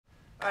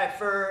All right,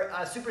 for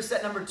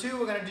superset number 2,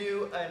 we're going to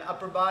do an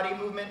upper body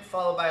movement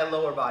followed by a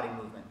lower body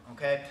movement,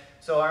 okay?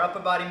 So our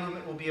upper body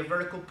movement will be a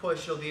vertical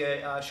push. It'll be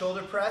a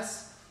shoulder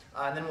press,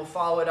 and then we'll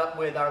follow it up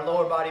with our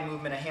lower body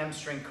movement, a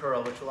hamstring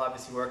curl, which will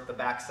obviously work the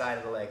back side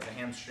of the legs, the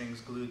hamstrings,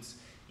 glutes,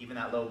 even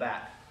that low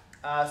back.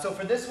 So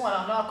for this one,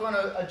 I'm not going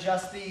to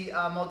adjust the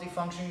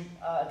multifunction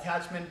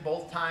attachment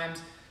both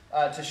times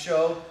to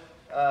show.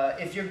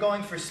 If you're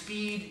going for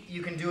speed,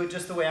 you can do it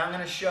just the way I'm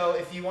going to show.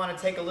 If you want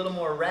to take a little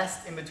more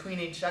rest in between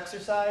each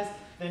exercise,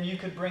 then you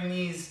could bring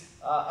these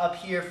up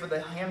here for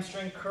the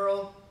hamstring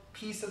curl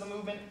piece of the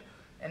movement,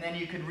 and then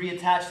you could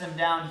reattach them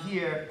down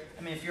here.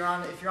 I mean, if you're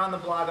on the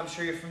blog, I'm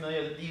sure you're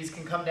familiar that these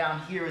can come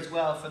down here as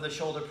well for the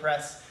shoulder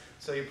press.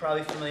 So you're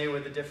probably familiar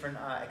with the different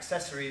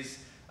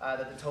accessories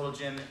that the Total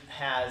Gym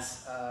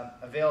has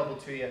available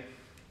to you.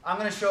 I'm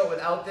going to show it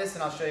without this,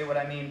 and I'll show you what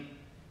I mean,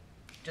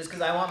 just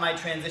because I want my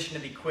transition to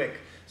be quick.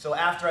 So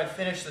after I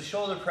finish the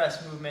shoulder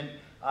press movement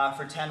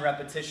for 10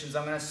 repetitions,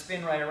 I'm going to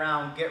spin right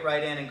around, get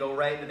right in, and go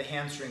right into the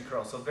hamstring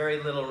curl. So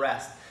very little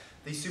rest.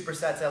 These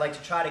supersets, I like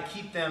to try to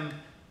keep them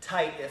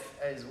tight,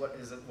 is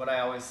what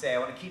I always say. I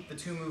want to keep the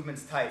two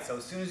movements tight. So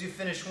as soon as you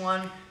finish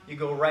one, you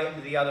go right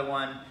into the other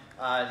one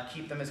to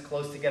keep them as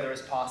close together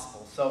as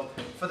possible. So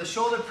for the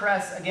shoulder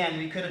press, again,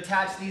 we could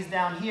attach these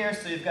down here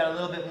so you've got a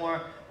little bit more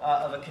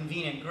of a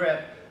convenient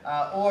grip.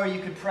 Or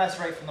you could press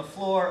right from the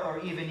floor, or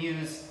even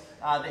use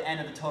the end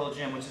of the Total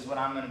Gym, which is what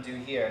I'm going to do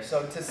here.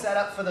 So to set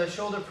up for the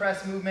shoulder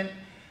press movement,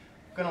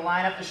 I'm going to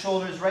line up the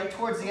shoulders right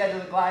towards the edge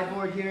of the glide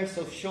board here.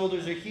 So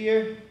shoulders are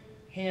here,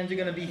 hands are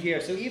going to be here.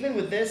 So even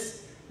with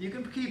this, you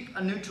can keep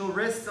a neutral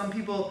wrist. Some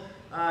people,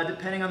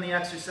 depending on the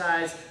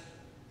exercise,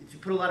 if you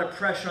put a lot of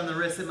pressure on the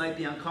wrist, it might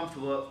be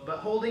uncomfortable. But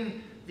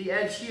holding the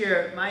edge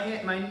here,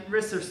 my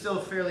wrists are still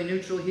fairly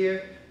neutral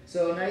here.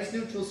 So nice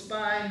neutral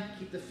spine,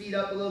 keep the feet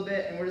up a little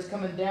bit, and we're just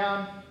coming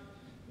down,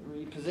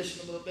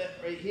 reposition a little bit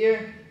right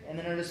here, and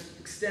then we're just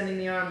extending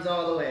the arms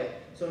all the way.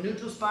 So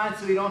neutral spine,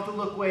 so you don't have to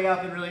look way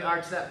up and really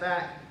arch that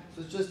back.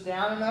 So it's just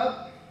down and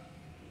up.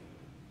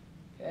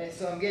 Okay,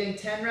 so I'm getting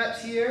 10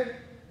 reps here,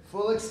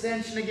 full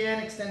extension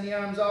again, extend the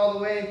arms all the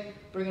way,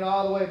 bring it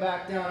all the way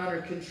back down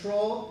under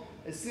control.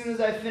 As soon as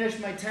I finish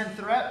my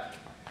 10th rep,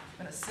 I'm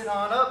gonna sit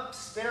on up,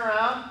 spin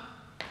around,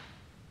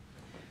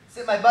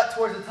 sit my butt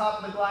towards the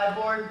top of the glide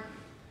board,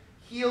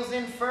 heels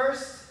in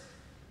first,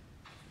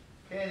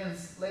 okay, then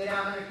lay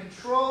down under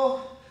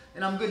control,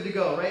 and I'm good to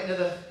go, right into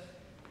the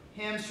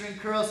hamstring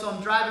curl. So I'm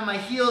driving my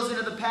heels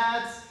into the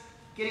pads,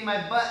 getting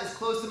my butt as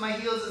close to my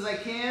heels as I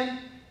can,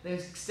 then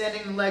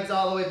extending the legs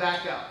all the way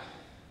back out,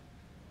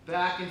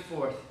 back and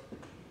forth.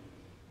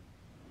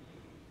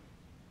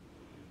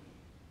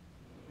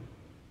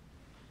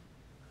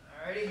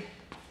 Alrighty.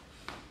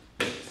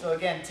 So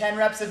again, 10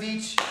 reps of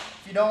each.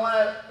 If you don't want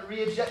to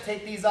readjust,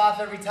 take these off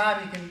every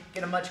time, you can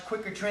get a much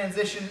quicker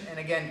transition, and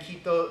again,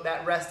 keep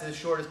that rest as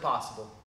short as possible.